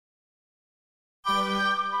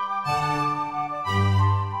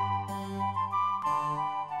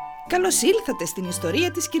Καλώς ήλθατε στην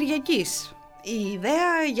Ιστορία της Κυριακής. Η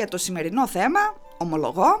ιδέα για το σημερινό θέμα,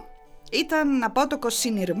 ομολογώ, ήταν απότοκο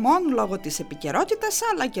συνειρμών λόγω της επικαιρότητας,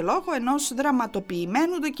 αλλά και λόγω ενός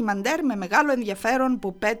δραματοποιημένου ντοκιμαντέρ με μεγάλο ενδιαφέρον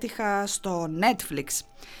που πέτυχα στο Netflix.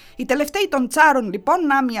 Οι τελευταίοι των Τσάρων, λοιπόν,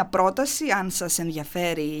 να μια πρόταση, αν σας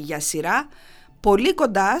ενδιαφέρει, για σειρά, πολύ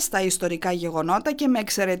κοντά στα ιστορικά γεγονότα και με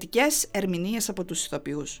εξαιρετικές ερμηνείες από τους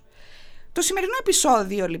ηθοποιούς. Το σημερινό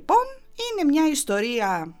επεισόδιο, λοιπόν, είναι μια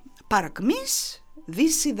ιστορία παρακμής,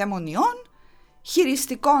 δυσιδαιμονιών,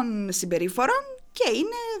 χειριστικών συμπεριφορών και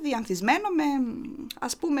είναι διανθισμένο με,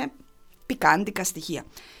 ας πούμε, πικάντικα στοιχεία.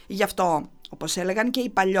 Γι' αυτό, όπως έλεγαν και οι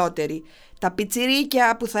παλιότεροι, τα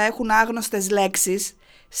πιτσιρίκια που θα έχουν άγνωστες λέξεις,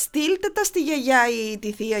 στείλτε τα στη γιαγιά ή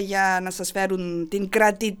τη θεία για να σας φέρουν την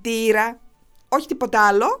κρατητήρα, όχι τίποτα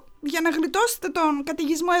άλλο, για να γλιτώσετε τον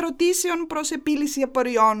καταιγισμό ερωτήσεων προς επίλυση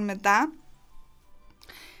απορριών μετά.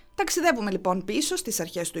 Ταξιδεύουμε λοιπόν πίσω στις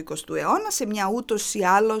αρχές του 20ου αιώνα σε μια ούτως ή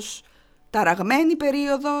άλλως ταραγμένη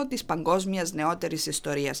περίοδο της παγκόσμιας νεότερης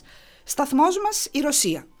ιστορίας. Σταθμός μας η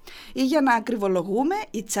Ρωσία, ή για να ακριβολογούμε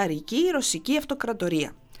η τσαρική ρωσική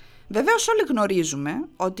αυτοκρατορία. Βεβαίως όλοι γνωρίζουμε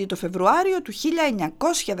ότι το Φεβρουάριο του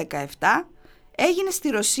 1917 έγινε στη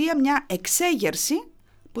Ρωσία μια εξέγερση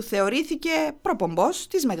που θεωρήθηκε προπομπός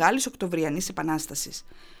της Μεγάλης Οκτωβριανής Επανάστασης.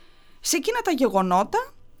 Σε εκείνα τα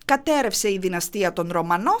γεγονότα κατέρρευσε η δυναστεία των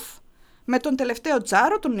Ρομανόφ, με τον τελευταίο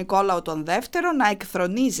τσάρο, τον Νικόλαο τον Δεύτερο, να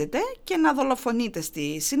εκθρονίζεται και να δολοφονείται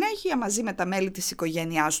στη συνέχεια μαζί με τα μέλη της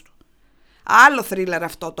οικογένειάς του. Άλλο θρίλερ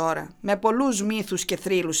αυτό τώρα, με πολλούς μύθους και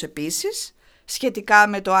θρύλους επίσης, σχετικά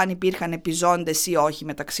με το αν υπήρχαν επιζώντες ή όχι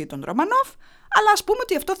μεταξύ των Ρομανόφ, αλλά ας πούμε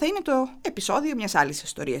ότι αυτό θα είναι το επεισόδιο μιας άλλης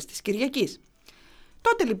ιστορίας της Κυριακής.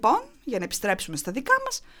 Τότε λοιπόν, για να επιστρέψουμε στα δικά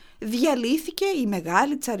μας, διαλύθηκε η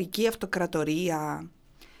Μεγάλη Τσαρική Αυτοκρατορία.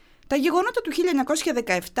 Τα γεγονότα του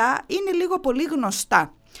 1917 είναι λίγο πολύ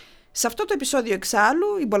γνωστά. Σε αυτό το επεισόδιο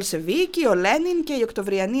εξάλλου, οι Μπολσεβίκοι, ο Λένιν και η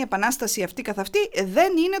Οκτωβριανή Επανάσταση αυτή καθ' αυτή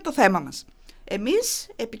δεν είναι το θέμα μας. Εμείς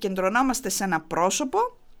επικεντρωνόμαστε σε ένα πρόσωπο,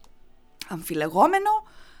 αμφιλεγόμενο,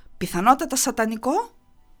 πιθανότατα σατανικό,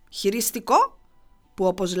 χειριστικό, που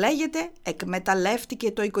όπως λέγεται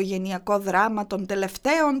εκμεταλλεύτηκε το οικογενειακό δράμα των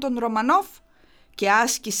τελευταίων των Ρομανόφ και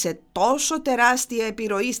άσκησε τόσο τεράστια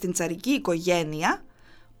επιρροή στην τσαρική οικογένεια,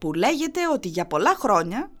 που λέγεται ότι για πολλά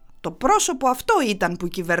χρόνια το πρόσωπο αυτό ήταν που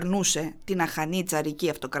κυβερνούσε την αχανή τσαρική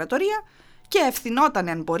αυτοκρατορία και ευθυνόταν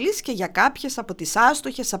εν πολλοίς και για κάποιες από τις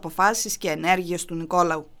άστοχες αποφάσεις και ενέργειες του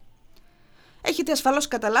Νικόλαου. Έχετε ασφαλώς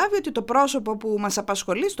καταλάβει ότι το πρόσωπο που μας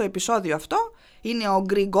απασχολεί στο επεισόδιο αυτό είναι ο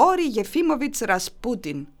Γκριγκόρι Γεφίμοβιτς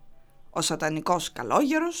Ρασπούτιν, ο σατανικός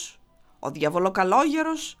καλόγερος, ο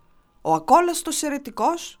διαβολοκαλόγερος, ο ακόλαστος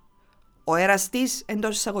αιρετικός, ο εραστής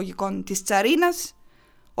εντός εισαγωγικών της τσαρίνας,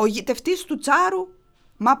 ο γητευτής του τσάρου,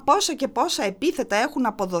 μα πόσα και πόσα επίθετα έχουν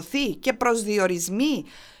αποδοθεί και προσδιορισμοί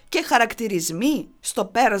και χαρακτηρισμοί στο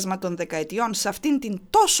πέρασμα των δεκαετιών σε αυτήν την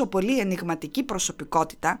τόσο πολύ ενιγματική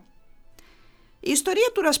προσωπικότητα. Η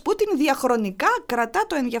ιστορία του Ρασπούτιν διαχρονικά κρατά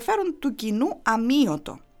το ενδιαφέρον του κοινού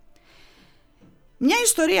αμείωτο. Μια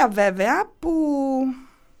ιστορία βέβαια που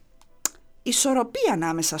ισορροπεί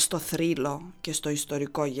ανάμεσα στο θρύλο και στο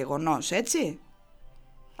ιστορικό γεγονός, έτσι.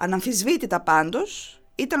 Αναμφισβήτητα πάντως,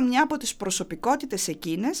 ήταν μια από τις προσωπικότητες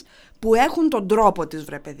εκείνες που έχουν τον τρόπο της,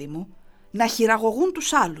 βρε παιδί μου, να χειραγωγούν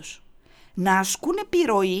τους άλλους, να ασκούν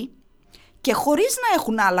επιρροή και χωρίς να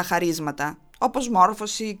έχουν άλλα χαρίσματα, όπως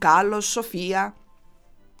μόρφωση, κάλος, σοφία,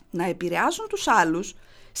 να επηρεάζουν τους άλλους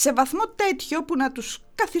σε βαθμό τέτοιο που να τους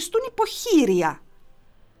καθιστούν υποχείρια.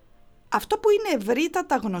 Αυτό που είναι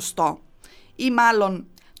ευρύτατα γνωστό, ή μάλλον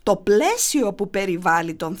το πλαίσιο που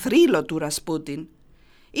περιβάλλει τον θρύλο του Ρασπούτιν,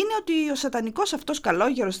 είναι ότι ο σατανικός αυτός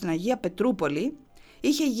καλόγερος στην Αγία Πετρούπολη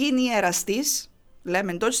είχε γίνει εραστής,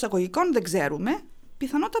 λέμε εντός εισαγωγικών, δεν ξέρουμε,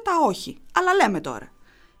 πιθανότατα όχι, αλλά λέμε τώρα,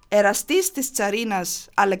 εραστής της τσαρίνας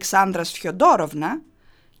Αλεξάνδρας Φιοντόροβνα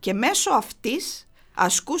και μέσω αυτής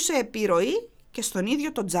ασκούσε επιρροή και στον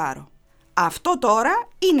ίδιο τον τσάρο. Αυτό τώρα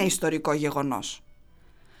είναι ιστορικό γεγονός.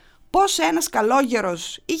 Πώς ένας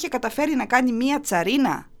καλόγερος είχε καταφέρει να κάνει μία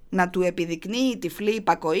τσαρίνα να του επιδεικνύει τυφλή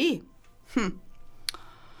υπακοή?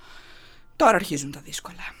 Τώρα αρχίζουν τα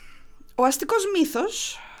δύσκολα. Ο αστικός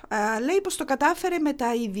μύθος λέει πως το κατάφερε με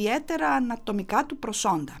τα ιδιαίτερα ανατομικά του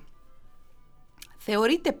προσόντα.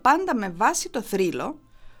 Θεωρείται πάντα με βάση το θρύλο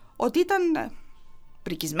ότι ήταν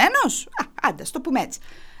πρικισμένος, άντε, το πούμε έτσι,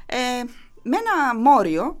 με ένα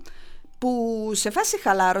μόριο που σε φάση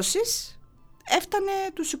χαλάρωσης έφτανε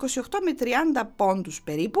τους 28 με 30 πόντους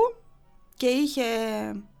περίπου και είχε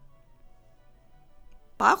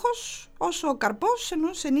πάχος όσο ο καρπός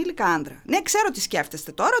ενός ενήλικα άντρα. Ναι, ξέρω τι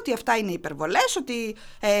σκέφτεστε τώρα, ότι αυτά είναι υπερβολές, ότι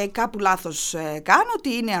κάπου λάθος κάνω,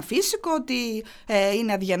 ότι είναι αφύσικο, ότι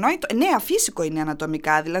είναι αδιανόητο. Ναι, αφύσικο είναι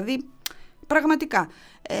ανατομικά, δηλαδή πραγματικά.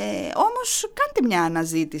 Όμως κάντε μια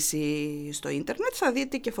αναζήτηση στο ίντερνετ, θα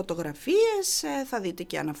δείτε και φωτογραφίες, θα δείτε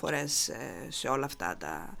και αναφορές σε όλα αυτά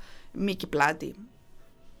τα μήκη πλάτη.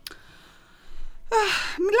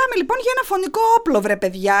 Μιλάμε λοιπόν για ένα φωνικό όπλο, βρε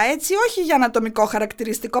παιδιά, έτσι, όχι για ανατομικό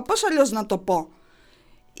χαρακτηριστικό, πώς αλλιώς να το πω.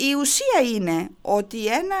 Η ουσία είναι ότι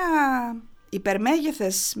ένα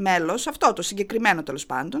υπερμέγεθες μέλος, αυτό το συγκεκριμένο τέλος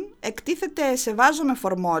πάντων, εκτίθεται σε βάζο με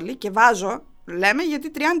φορμόλι, και βάζο λέμε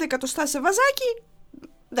γιατί 30 εκατοστά σε βαζάκι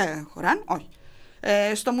δεν χωράνε, όχι.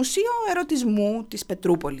 Στο Μουσείο Ερωτισμού της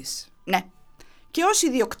Πετρούπολης, ναι. Και ως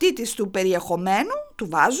ιδιοκτήτης του περιεχομένου του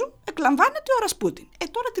βάζου εκλαμβάνεται ο Ρασπούτιν.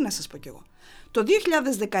 Τώρα τι να σας πω κι εγώ. Το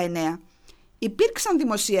 2019 υπήρξαν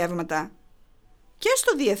δημοσιεύματα και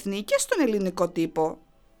στο διεθνή και στον ελληνικό τύπο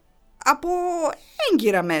από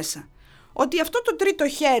έγκυρα μέσα ότι αυτό το τρίτο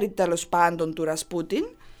χέρι τέλος πάντων του Ρασπούτιν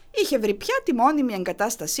είχε βρει πια τη μόνιμη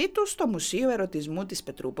εγκατάστασή του στο Μουσείο Ερωτισμού της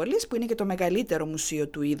Πετρούπολης, που είναι και το μεγαλύτερο μουσείο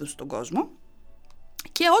του είδους στον κόσμο,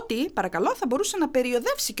 και ότι, παρακαλώ, θα μπορούσε να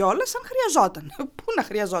περιοδεύσει κιόλας αν χρειαζόταν. Πού να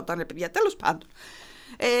χρειαζόταν, παιδιά, τέλος πάντων.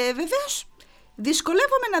 Βεβαίως,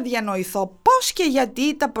 δυσκολεύομαι να διανοηθώ πώς και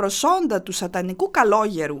γιατί τα προσόντα του σατανικού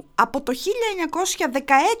καλόγερου από το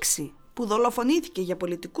 1916, που δολοφονήθηκε για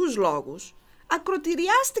πολιτικούς λόγους,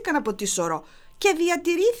 ακροτηριάστηκαν από τη Σωρό και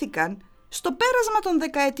διατηρήθηκαν στο πέρασμα των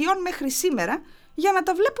δεκαετιών μέχρι σήμερα για να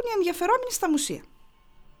τα βλέπουν οι ενδιαφερόμενοι στα μουσεία.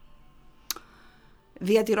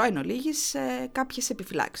 Διατηρώ εν ολίγης κάποιες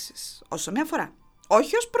επιφυλάξεις όσο με αφορά.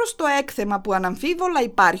 Όχι ως προς το έκθεμα που αναμφίβολα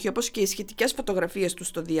υπάρχει, όπως και οι σχετικές φωτογραφίες του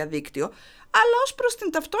στο διαδίκτυο, αλλά ως προς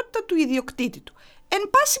την ταυτότητα του ιδιοκτήτη του. Εν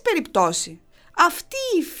πάση περιπτώσει,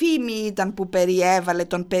 αυτή η φήμη ήταν που περιέβαλε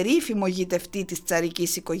τον περίφημο γητευτή της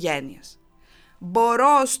τσαρικής οικογένειας.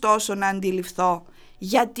 Μπορώ ωστόσο να αντιληφθώ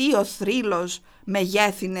γιατί ο θρύλος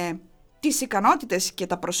μεγέθυνε τις ικανότητες και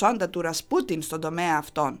τα προσόντα του Ρασπούτιν στον τομέα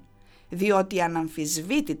αυτών, διότι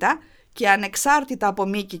αναμφισβήτητα και ανεξάρτητα από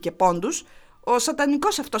μήκη και πόντους, ο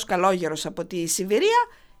σατανικός αυτός καλόγερος από τη Σιβηρία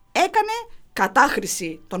έκανε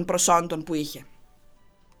κατάχρηση των προσόντων που είχε.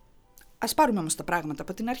 Ας πάρουμε όμως τα πράγματα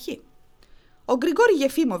από την αρχή. Ο Γκριγόρη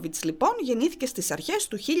Γεφίμοβιτς λοιπόν γεννήθηκε στις αρχές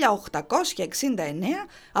του 1869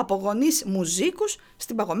 από γονείς μουζίκους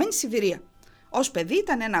στην παγωμένη Σιβηρία. Ως παιδί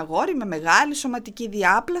ήταν ένα αγόρι με μεγάλη σωματική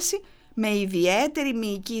διάπλαση, με ιδιαίτερη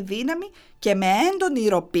μυϊκή δύναμη και με έντονη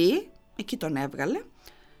ροπή, εκεί τον έβγαλε,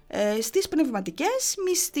 στις πνευματικές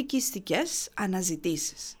μυστικιστικές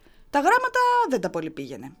αναζητήσεις. Τα γράμματα δεν τα πολύ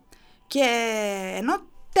πήγαινε. Και ενώ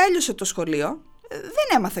τέλειωσε το σχολείο,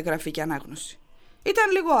 δεν έμαθε γραφή και ανάγνωση.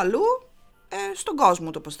 Ήταν λίγο αλλού στον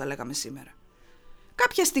κόσμο, το πώς τα λέγαμε σήμερα.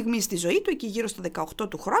 Κάποια στιγμή στη ζωή του, εκεί γύρω στα 18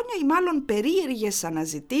 του χρόνια, οι μάλλον περίεργες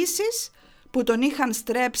αναζητήσεις που τον είχαν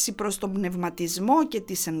στρέψει προς τον πνευματισμό και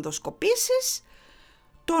τις ενδοσκοπήσεις,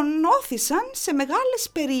 τον όθησαν σε μεγάλες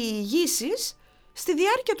περιηγήσεις, στη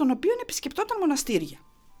διάρκεια των οποίων επισκεπτόταν μοναστήρια.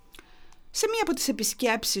 Σε μία από τις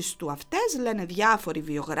επισκέψεις του αυτές, λένε διάφοροι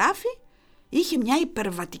βιογράφοι, είχε μια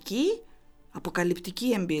υπερβατική,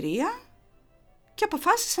 αποκαλυπτική εμπειρία και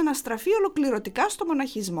αποφάσισε να στραφεί ολοκληρωτικά στο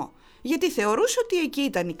μοναχισμό, γιατί θεωρούσε ότι εκεί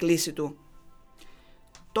ήταν η κλίση του.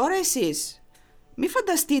 Τώρα εσείς, μη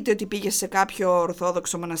φανταστείτε ότι πήγε σε κάποιο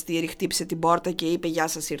ορθόδοξο μοναστήρι, χτύπησε την πόρτα και είπε «Γεια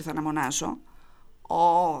σας, ήρθα να μονάσω».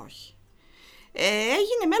 Όχι.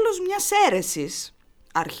 Έγινε μέλος μιας αίρεσης,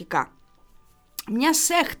 αρχικά. Μια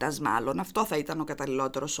σέχτας μάλλον, αυτό θα ήταν ο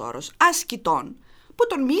καταλληλότερος όρος, ασκητών, που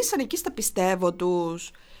τον μοίησαν εκεί στα πιστεύω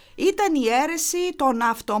τους. Ήταν η αίρεση των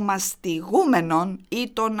αυτομαστιγούμενων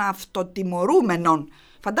ή των αυτοτιμωρούμενων.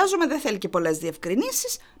 Φαντάζομαι δεν θέλει και πολλές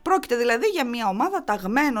διευκρινήσεις, πρόκειται δηλαδή για μια ομάδα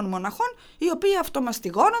ταγμένων μοναχών, οι οποίοι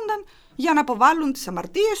αυτομαστιγώνονταν για να αποβάλουν τις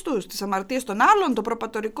αμαρτίες τους, τις αμαρτίες των άλλων, το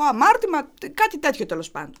προπατορικό αμάρτημα, κάτι τέτοιο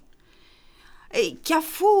τέλος πάντων. Και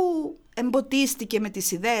αφού εμποτίστηκε με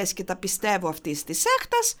τις ιδέες και τα πιστεύω αυτής της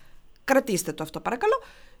σέχτας, κρατήστε το αυτό παρακαλώ,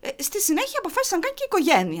 στη συνέχεια αποφάσισαν να κάνει και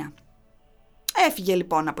οικογένεια. Έφυγε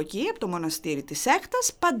λοιπόν από εκεί, από το μοναστήρι της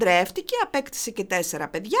σέχτας, παντρεύτηκε, απέκτησε και 4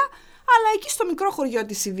 παιδιά, αλλά εκεί στο μικρό χωριό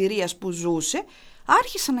της Σιβηρίας που ζούσε,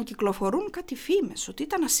 άρχισαν να κυκλοφορούν κάτι φήμες, ότι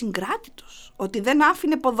ήταν ασυγκράτητος, ότι δεν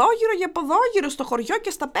άφηνε ποδόγυρο για ποδόγυρο στο χωριό και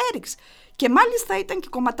στα πέριξ, και μάλιστα ήταν και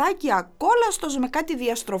κομματάκι ακόλαστος με κάτι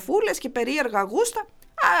διαστροφούλες και περίεργα γούστα.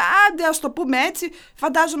 Άντε ας το πούμε έτσι,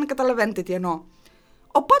 φαντάζομαι καταλαβαίνετε τι εννοώ.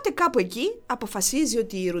 Οπότε κάπου εκεί αποφασίζει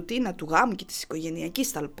ότι η ρουτίνα του γάμου και της οικογενειακής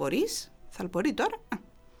θαλπορεί τώρα,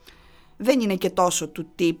 δεν είναι και τόσο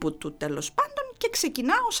του τύπου του τέλος πάντων, και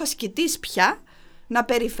ξεκινά ως ασκητής πια να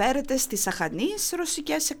περιφέρεται στις αχανείς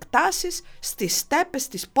ρωσικές εκτάσεις, στις στέπες,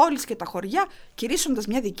 στις πόλεις και τα χωριά, κηρύσσοντας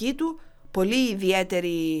μια δική του πολύ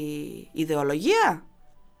ιδιαίτερη ιδεολογία,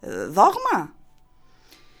 δόγμα.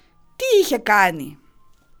 Τι είχε κάνει?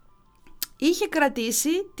 Είχε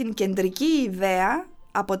κρατήσει την κεντρική ιδέα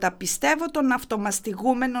από τα πιστεύω των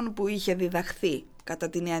αυτομαστιγούμενων που είχε διδαχθεί κατά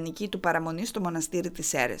την νεανική του παραμονή στο μοναστήρι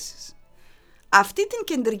της Αίρεσης. Αυτή την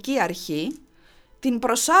κεντρική αρχή την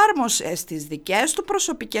προσάρμοσε στις δικές του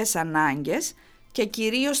προσωπικές ανάγκες και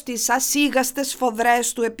κυρίως στις ασίγαστες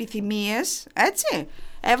φοδρές του επιθυμίες, έτσι.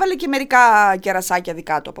 Έβαλε και μερικά κερασάκια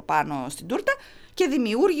δικά του από πάνω στην τούρτα και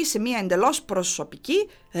δημιούργησε μία εντελώς προσωπική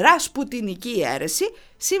ρασπουτινική αίρεση,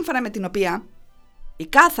 σύμφωνα με την οποία η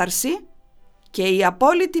κάθαρση και η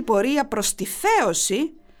απόλυτη πορεία προς τη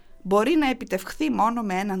θέωση μπορεί να επιτευχθεί μόνο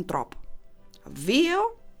με έναν τρόπο.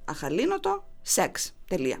 Βίαιο, αχαλήνοτο, σεξ.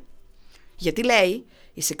 Τελεία. Γιατί λέει,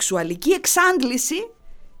 η σεξουαλική εξάντληση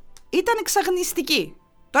ήταν εξαγνιστική.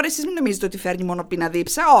 Τώρα εσείς μην νομίζετε ότι φέρνει μόνο πείνα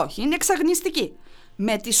δίψα, όχι, είναι εξαγνιστική.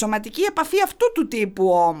 Με τη σωματική επαφή αυτού του τύπου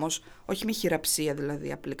όμως, όχι με χειραψία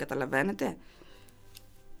δηλαδή, απλή, καταλαβαίνετε.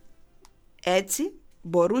 Έτσι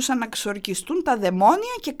μπορούσαν να ξορκιστούν τα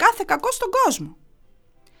δαιμόνια και κάθε κακό στον κόσμο.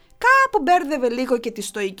 Κάπου μπέρδευε λίγο και τη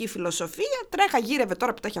στοική φιλοσοφία, τρέχα γύρευε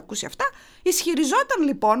τώρα που τα έχει ακούσει αυτά, ισχυριζόταν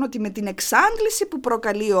λοιπόν ότι με την εξάντληση που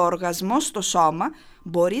προκαλεί ο οργασμός στο σώμα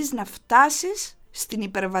μπορείς να φτάσεις στην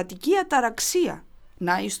υπερβατική αταραξία,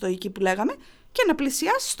 να η στοική που λέγαμε, και να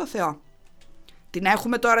πλησιάσεις στο Θεό. Την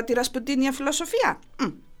έχουμε τώρα τη ρασπουτίνια φιλοσοφία.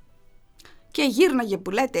 Και γύρναγε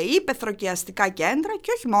που λέτε ύπαιθρο και αστικά κέντρα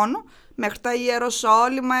και όχι μόνο, μέχρι τα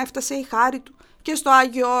Ιεροσόλυμα έφτασε η χάρη του και στο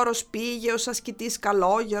Άγιο Όρος πήγε ως ασκητής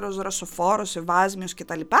καλόγερος, ρασοφόρος, ευάσμιος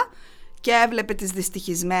κτλ. Και έβλεπε τις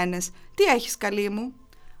δυστυχισμένες. Τι έχεις καλή μου?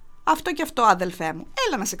 Αυτό και αυτό αδελφέ μου,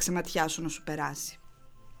 έλα να σε ξεματιάσω να σου περάσει.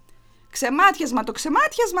 Ξεμάτιασμα το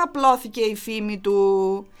ξεμάτιασμα απλώθηκε η φήμη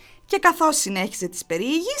του και καθώς συνέχιζε τις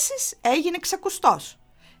περιηγήσεις έγινε ξακουστός.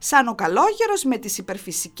 Σαν ο καλόγερος με τις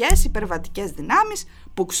υπερφυσικές υπερβατικές δυνάμεις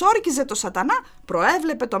που ξόρκιζε το σατανά,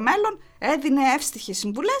 προέβλεπε το μέλλον, έδινε εύστιχες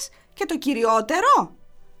συμβουλές και το κυριότερο,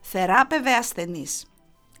 θεράπευε ασθενείς.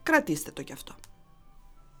 Κρατήστε το κι αυτό.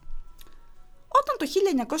 Όταν το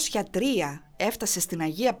 1903 έφτασε στην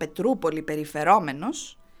Αγία Πετρούπολη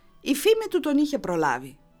περιφερόμενος, η φήμη του τον είχε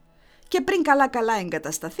προλάβει και πριν καλά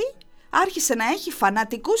εγκατασταθεί, άρχισε να έχει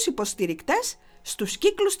φανατικούς υποστηρικτές στους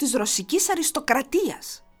κύκλους της ρωσικής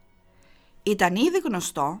αριστοκρατίας. Ήταν ήδη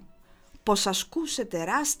γνωστό πως ασκούσε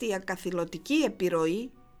τεράστια καθηλωτική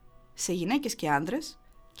επιρροή σε γυναίκες και άνδρες,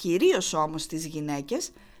 κυρίως όμως τις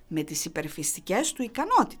γυναίκες με τις υπερφυσικές του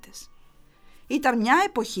ικανότητες. Ήταν μια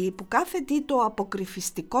εποχή που κάθε τι το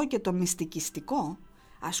αποκρυφιστικό και το μυστικιστικό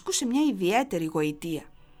ασκούσε μια ιδιαίτερη γοητεία.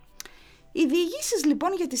 Οι διηγήσεις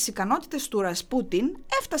λοιπόν για τις ικανότητες του Ρασπούτιν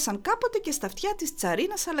έφτασαν κάποτε και στα αυτιά της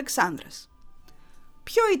τσαρίνας Αλεξάνδρας.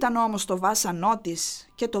 Ποιο ήταν όμως το βάσανό της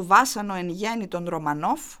και το βάσανο εν γέννη των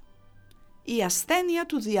Ρομανόφ? Η ασθένεια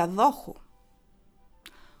του διαδόχου.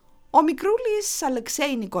 Ο μικρούλης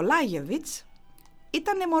Αλεξέη Νικολάγεβιτς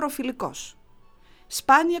ήταν αιμορροφιλικός.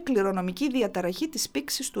 Σπάνια κληρονομική διαταραχή της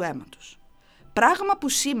πήξης του αίματος. Πράγμα που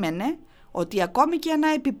σήμαινε ότι ακόμη και ένα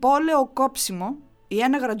επιπόλαιο κόψιμο ή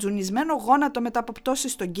ένα γρατζουνισμένο γόνατο μετά από πτώση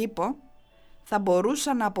στον κήπο θα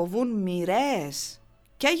μπορούσαν να αποβούν μοιραίες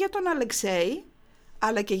και για τον Αλεξέη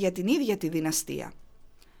αλλά και για την ίδια τη δυναστεία.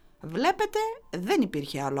 Βλέπετε, δεν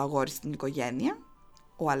υπήρχε άλλο αγόρι στην οικογένεια.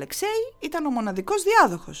 Ο Αλεξέη ήταν ο μοναδικός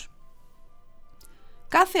διάδοχος.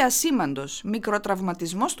 Κάθε ασήμαντος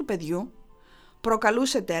μικροτραυματισμός του παιδιού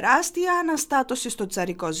προκαλούσε τεράστια αναστάτωση στο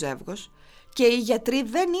τσαρικό ζεύγος και οι γιατροί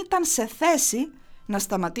δεν ήταν σε θέση να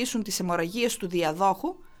σταματήσουν τις αιμορραγίες του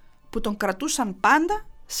διαδόχου που τον κρατούσαν πάντα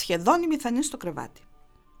σχεδόν ημιθανή στο κρεβάτι.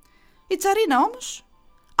 Η τσαρίνα όμως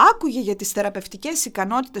άκουγε για τις θεραπευτικές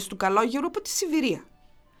ικανότητες του καλόγερου από τη Σιβηρία.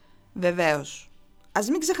 Βεβαίως, ας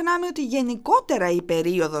μην ξεχνάμε ότι γενικότερα η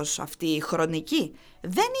περίοδος αυτή η χρονική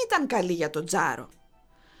δεν ήταν καλή για τον Τζάρο.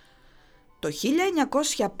 Το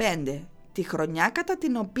 1905, τη χρονιά κατά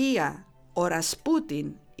την οποία ο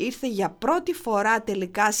Ρασπούτιν ήρθε για πρώτη φορά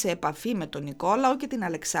τελικά σε επαφή με τον Νικόλαο και την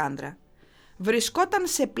Αλεξάνδρα, βρισκόταν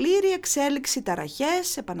σε πλήρη εξέλιξη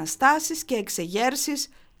ταραχές, επαναστάσεις και εξεγέρσεις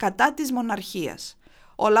κατά της μοναρχίας.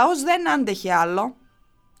 Ο λαός δεν άντεχε άλλο.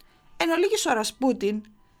 Εν ολίγης ο Ρασπούτιν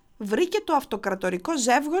βρήκε το αυτοκρατορικό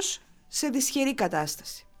ζεύγος σε δυσχερή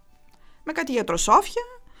κατάσταση. Με κάτι γιατροσόφια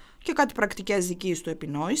και κάτι πρακτικές δικής του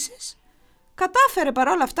επινόησης, κατάφερε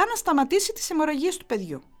παρόλα αυτά να σταματήσει τις αιμορραγίες του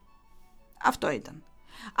παιδιού. Αυτό ήταν.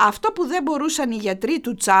 Αυτό που δεν μπορούσαν οι γιατροί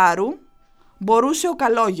του Τσάρου, μπορούσε ο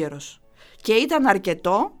καλόγερος. Και ήταν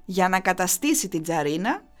αρκετό για να καταστήσει την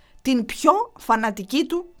τσαρίνα την πιο φανατική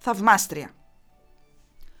του θαυμάστρια.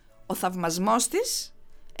 Ο θαυμασμός της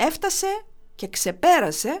έφτασε και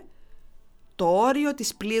ξεπέρασε το όριο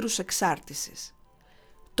της πλήρους εξάρτησης.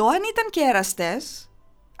 Το αν ήταν και εραστές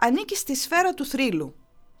ανήκει στη σφαίρα του θρύλου.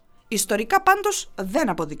 Ιστορικά πάντως δεν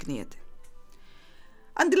αποδεικνύεται.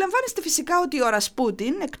 Αντιλαμβάνεστε φυσικά ότι ο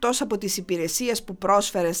Ρασπούτιν, εκτός από τις υπηρεσίες που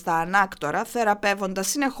πρόσφερε στα ανάκτορα, θεραπεύοντας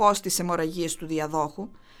συνεχώς τις αιμορραγίες του διαδόχου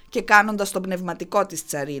και κάνοντας τον πνευματικό της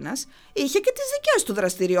τσαρίνας, είχε και τις δικές του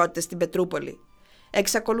δραστηριότητες στην Πετρούπολη.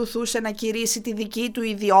 Εξακολουθούσε να κηρύσει τη δική του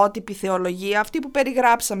ιδιότυπη θεολογία, αυτή που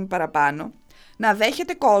περιγράψαμε παραπάνω, να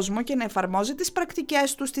δέχεται κόσμο και να εφαρμόζει τις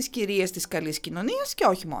πρακτικές του στις κυρίες της καλής κοινωνίας και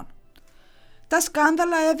όχι μόνο. Τα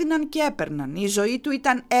σκάνδαλα έδιναν και έπαιρναν, η ζωή του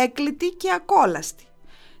ήταν έκλητη και ακόλαστη.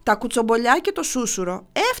 Τα κουτσομπολιά και το σούσουρο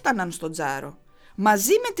έφταναν στον Τζάρο,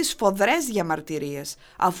 μαζί με τις φοδρές διαμαρτυρίες,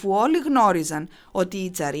 αφού όλοι γνώριζαν ότι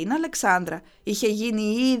η τσαρίνα Αλεξάνδρα είχε γίνει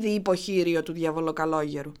ήδη υποχείριο του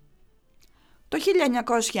διαβολοκαλόγερου. Το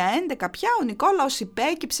 1911 πια ο Νικόλαος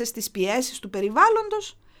υπέκυψε στις πιέσεις του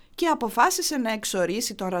περιβάλλοντος και αποφάσισε να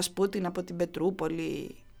εξορίσει τον Ρασπούτιν από την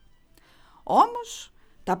Πετρούπολη. Όμως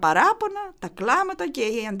τα παράπονα, τα κλάματα και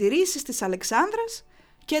οι αντιρρήσεις της Αλεξάνδρας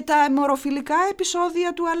και τα αιμορροφιλικά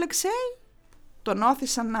επεισόδια του Αλεξέη τον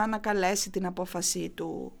όθησαν να ανακαλέσει την απόφασή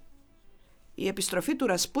του. Η επιστροφή του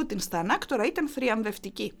Ρασπούτιν στα ανάκτορα ήταν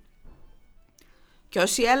θριαμβευτική. Και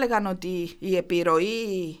όσοι έλεγαν ότι η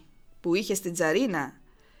επιρροή που είχε στην τσαρίνα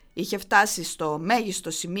είχε φτάσει στο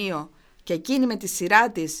μέγιστο σημείο και εκείνη με τη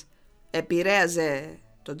σειρά της επηρέαζε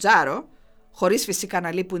τον Τζάρο, χωρίς φυσικά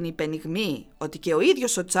να λείπουν οι πενιγμοί ότι και ο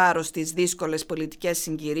ίδιος ο Τσάρος στις δύσκολες πολιτικές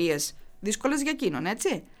συγκυρίες, δύσκολες για εκείνον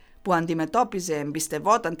έτσι, που αντιμετώπιζε,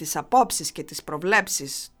 εμπιστευόταν τις απόψεις και τις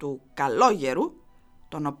προβλέψεις του καλόγερου,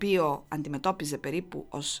 τον οποίο αντιμετώπιζε περίπου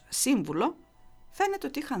ως σύμβουλο, φαίνεται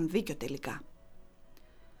ότι είχαν δίκιο τελικά.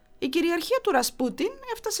 Η κυριαρχία του Ρασπούτιν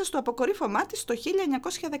έφτασε στο αποκορύφωμά της το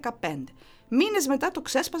 1915, μήνες μετά το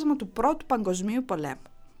ξέσπασμα του Πρώτου Παγκοσμίου Πολέμου.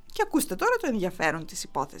 Και ακούστε τώρα το ενδιαφέρον της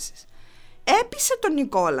υπόθεσης. Έπεισε τον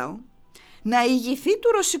Νικόλαο να ηγηθεί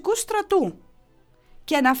του ρωσικού στρατού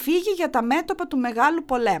και να φύγει για τα μέτωπα του Μεγάλου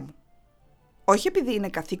Πολέμου. Όχι επειδή είναι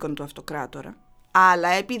καθήκον του αυτοκράτορα, αλλά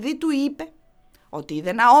επειδή του είπε ότι είδε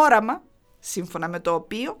ένα όραμα, σύμφωνα με το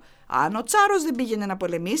οποίο αν ο Τσάρος δεν πήγαινε να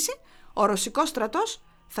πολεμήσει, ο ρωσικός στρατός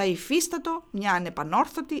θα υφίστατο μια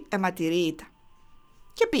ανεπανόρθωτη αιματηρή ήττα.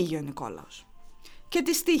 Και πήγε ο Νικόλαος. Και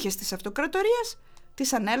τις τύχες της αυτοκρατορίας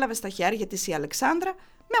τις ανέλαβε στα χέρια της η Αλεξάνδρα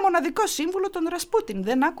με μοναδικό σύμβουλο τον Ρασπούτιν,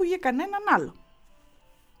 δεν άκουγε κανέναν άλλο.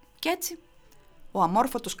 Κι έτσι, ο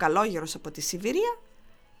αμόρφωτος καλόγερος από τη Σιβηρία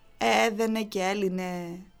έδαινε και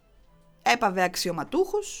έλυνε, έπαβε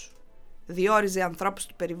αξιωματούχους, διόριζε ανθρώπους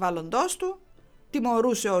του περιβάλλοντος του,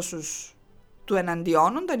 τιμωρούσε όσους του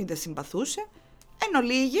εναντιώνονταν ή δεν συμπαθούσε, εν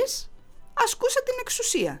ολίγης ασκούσε την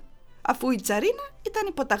εξουσία, αφού η τσαρίνα ήταν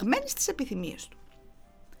υποταγμένη στις επιθυμίες του.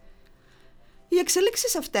 Οι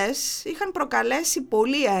εξελίξεις αυτές είχαν προκαλέσει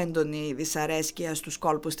πολύ έντονη δυσαρέσκεια στους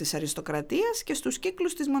κόλπους της αριστοκρατίας και στους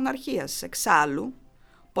κύκλους της μοναρχίας. Εξάλλου,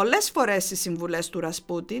 πολλές φορές οι συμβουλές του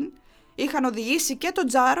Ρασπούτιν είχαν οδηγήσει και τον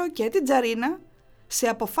Τζάρο και την Τζαρίνα σε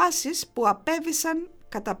αποφάσεις που απέβησαν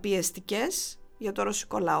καταπιεστικές για το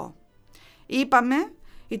ρωσικό λαό. Είπαμε,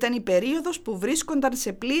 ήταν η περίοδος που βρίσκονταν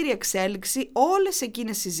σε πλήρη εξέλιξη όλες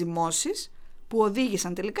εκείνες οι ζυμώσεις που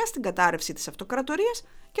οδήγησαν τελικά στην κατάρρευση της αυτοκρατορίας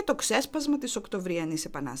και το ξέσπασμα της Οκτωβριανής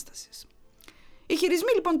Επανάστασης. Οι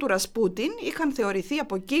χειρισμοί λοιπόν του Ρασπούτιν είχαν θεωρηθεί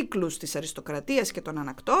από κύκλους της αριστοκρατίας και των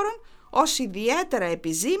ανακτόρων ως ιδιαίτερα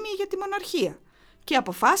επιζήμιοι για τη μοναρχία και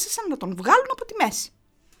αποφάσισαν να τον βγάλουν από τη μέση.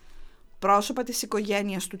 Πρόσωπα της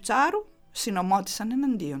οικογένειας του Τσάρου συνομώτησαν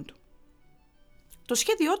εναντίον του. Το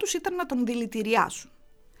σχέδιό τους ήταν να τον δηλητηριάσουν.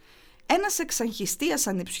 Ένας εξαγχιστίας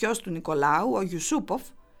ανιψιός του Νικολάου, ο Ιουσούποφ,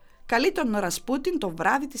 καλεί τον Ρασπούτιν το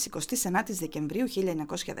βράδυ της 29ης Δεκεμβρίου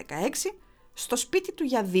 1916 στο σπίτι του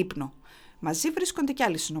για δείπνο. Μαζί βρίσκονται και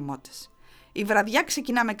άλλοι συνομότες. Η βραδιά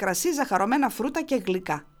ξεκινά με κρασί, ζαχαρωμένα φρούτα και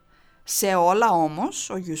γλυκά. Σε όλα όμως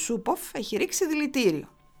ο Ιουσούποφ έχει ρίξει δηλητήριο.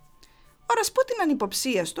 Ο Ρασπούτιν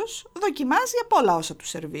ανυποψίαστος δοκιμάζει από όλα όσα του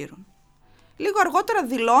σερβίρουν. Λίγο αργότερα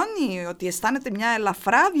δηλώνει ότι αισθάνεται μια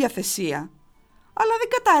ελαφρά διαθεσία, αλλά δεν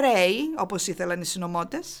καταραίει όπως ήθελαν οι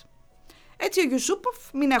συνομότες. Έτσι ο Ιουσούποφ,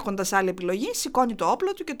 μην έχοντας άλλη επιλογή, σηκώνει το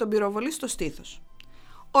όπλο του και τον πυροβολεί στο στήθος.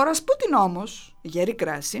 Ο Ρασπούτιν όμως, γερή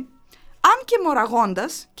κράση, αν και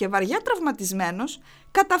μοραγώντας και βαριά τραυματισμένος,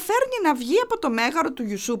 καταφέρνει να βγει από το μέγαρο του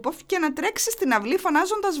Ιουσούποφ και να τρέξει στην αυλή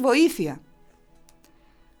φωνάζοντας βοήθεια.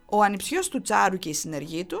 Ο ανιψιός του Τσάρου και οι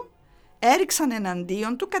συνεργοί του έριξαν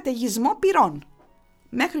εναντίον του καταιγισμό πυρών,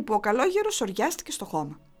 μέχρι που ο καλόγερος οριάστηκε στο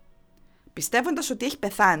χώμα. Πιστεύοντας ότι έχει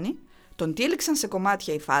πεθάνει, τον τύλιξαν σε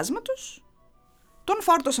κομμάτια υφάσματος, τον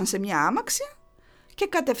φόρτωσαν σε μια άμαξια και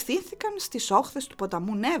κατευθύνθηκαν στις όχθες του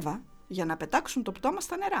ποταμού Νέβα για να πετάξουν το πτώμα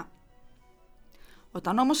στα νερά.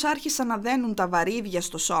 Όταν όμως άρχισαν να δένουν τα βαρύδια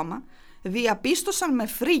στο σώμα, διαπίστωσαν με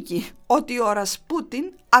φρίκι ότι ο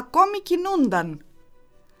Ρασπούτιν ακόμη κινούνταν.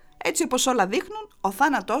 Έτσι όπως όλα δείχνουν, ο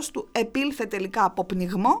θάνατός του επήλθε τελικά από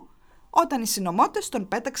πνιγμό όταν οι συνωμότες τον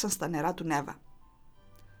πέταξαν στα νερά του Νέβα.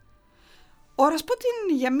 Ο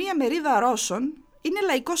Ρασπούτιν για μία μερίδα Ρώσων είναι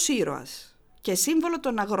λαϊκός ήρωας και σύμβολο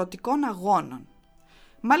των αγροτικών αγώνων.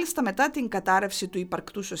 Μάλιστα μετά την κατάρρευση του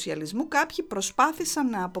υπαρκτού σοσιαλισμού κάποιοι προσπάθησαν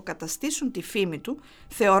να αποκαταστήσουν τη φήμη του,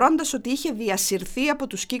 θεωρώντας ότι είχε διασυρθεί από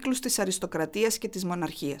τους κύκλους της αριστοκρατίας και της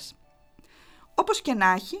μοναρχίας. Όπως και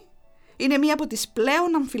να έχει, είναι μία από τις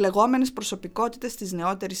πλέον αμφιλεγόμενες προσωπικότητες της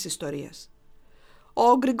νεότερης ιστορίας.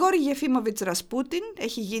 Ο Γκριγκόρι Γεφίμοβιτς Ρασπούτιν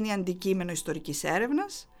έχει γίνει αντικείμενο ιστορικής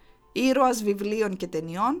έρευνας, ήρωας βιβλίων και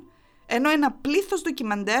ταινιών, ενώ ένα πλήθος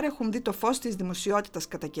ντοκιμαντέρ έχουν δει το φως της δημοσιότητας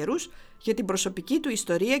κατά καιρούς για την προσωπική του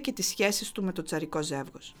ιστορία και τις σχέσεις του με το τσαρικό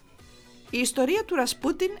ζεύγος. Η ιστορία του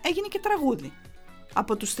Ρασπούτιν έγινε και τραγούδι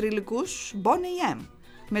από τους θρυλικούς Boney M,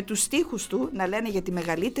 με τους στίχους του να λένε για τη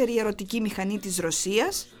μεγαλύτερη ερωτική μηχανή της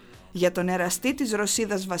Ρωσίας, για τον εραστή της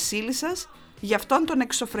Ρωσίδας βασίλισσας, για αυτόν τον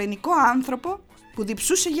εξωφρενικό άνθρωπο που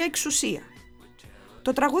διψούσε για εξουσία.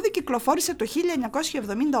 Το τραγούδι κυκλοφόρησε το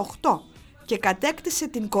 1978 και κατέκτησε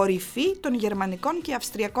την κορυφή των γερμανικών και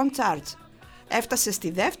αυστριακών τσάρτς. Έφτασε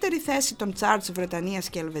στη δεύτερη θέση των τσάρτς Βρετανίας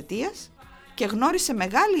και Ελβετίας και γνώρισε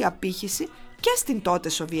μεγάλη απήχηση και στην τότε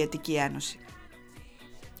Σοβιετική Ένωση.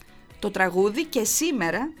 Το τραγούδι και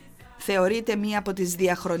σήμερα θεωρείται μία από τις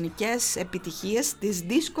διαχρονικές επιτυχίες της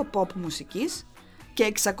disco pop μουσικής και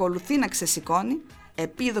εξακολουθεί να ξεσηκώνει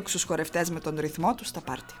επίδοξους χορευτές με τον ρυθμό του στα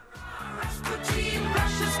πάρτι.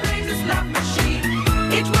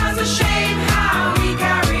 It was a shame how he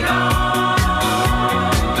carried on.